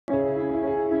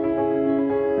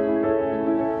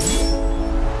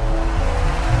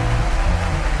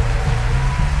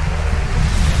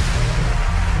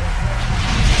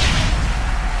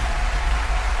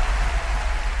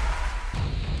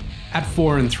At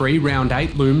 4-3, round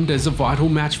 8 loomed as a vital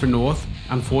match for North.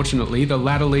 Unfortunately, the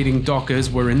ladder-leading Dockers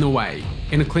were in the way.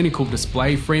 In a clinical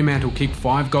display, Fremantle kicked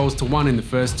 5 goals to 1 in the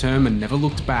first term and never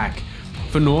looked back.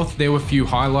 For North, there were few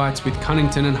highlights, with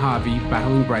Cunnington and Harvey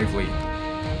battling bravely.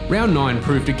 Round 9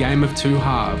 proved a game of two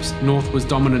halves. North was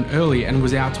dominant early and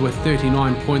was out to a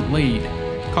 39-point lead.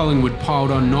 Collingwood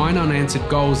piled on 9 unanswered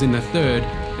goals in the third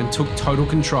and took total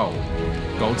control.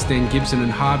 Goldstein, Gibson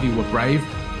and Harvey were brave,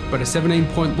 but a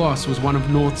 17-point loss was one of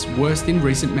North's worst in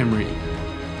recent memory.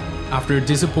 After a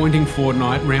disappointing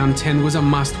fortnight, round 10 was a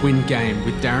must-win game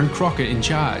with Darren Crockett in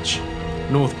charge.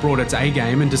 North brought its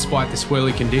A-game and, despite the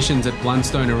swirly conditions at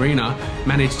Blundstone Arena,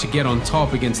 managed to get on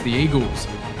top against the Eagles.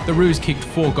 The Roos kicked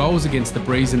 4 goals against the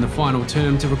Breeze in the final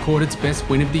term to record its best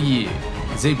win of the year.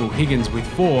 Zeeble Higgins with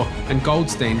 4 and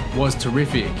Goldstein was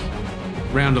terrific.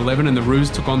 Round 11 and the Roos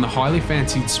took on the highly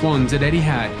fancied Swans at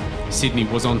Etihad. Sydney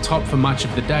was on top for much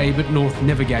of the day, but North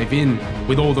never gave in.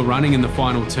 With all the running in the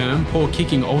final term, poor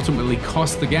kicking ultimately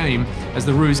cost the game as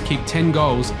the Roos kicked 10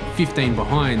 goals, 15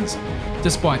 behinds.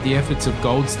 Despite the efforts of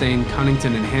Goldstein,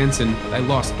 Cunnington and Hansen, they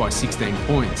lost by 16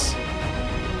 points.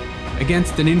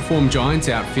 Against an informed Giants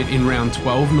outfit in round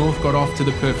 12, North got off to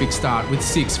the perfect start with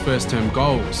 6 first-term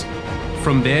goals.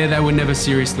 From there, they were never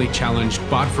seriously challenged,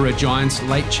 but for a Giants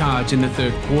late charge in the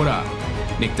third quarter.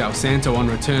 Nick Del Santo on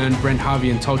return, Brent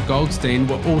Harvey and Todd Goldstein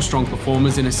were all strong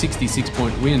performers in a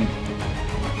 66-point win.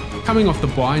 Coming off the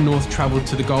bye, North travelled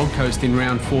to the Gold Coast in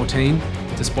round 14.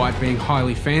 Despite being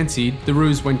highly fancied, the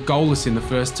Roos went goalless in the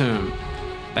first term.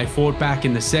 They fought back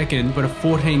in the second, but a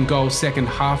 14-goal second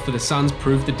half for the Suns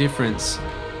proved the difference.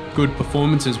 Good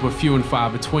performances were few and far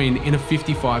between in a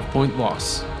 55-point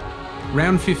loss.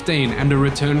 Round 15 and a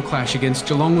return clash against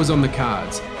Geelong was on the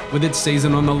cards. With its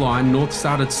season on the line, North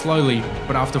started slowly,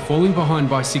 but after falling behind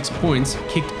by 6 points,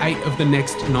 kicked 8 of the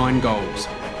next 9 goals.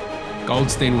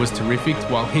 Goldstein was terrific,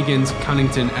 while Higgins,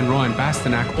 Cunnington and Ryan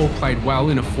Bastanak all played well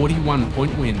in a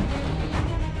 41-point win.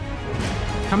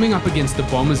 Coming up against the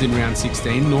Bombers in round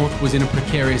 16, North was in a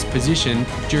precarious position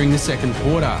during the second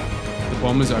quarter. The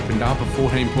Bombers opened up a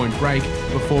 14-point break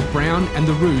before Brown and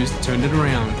the Roos turned it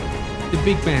around. The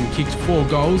big man kicked 4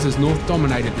 goals as North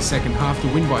dominated the second half to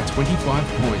win by 25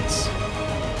 points.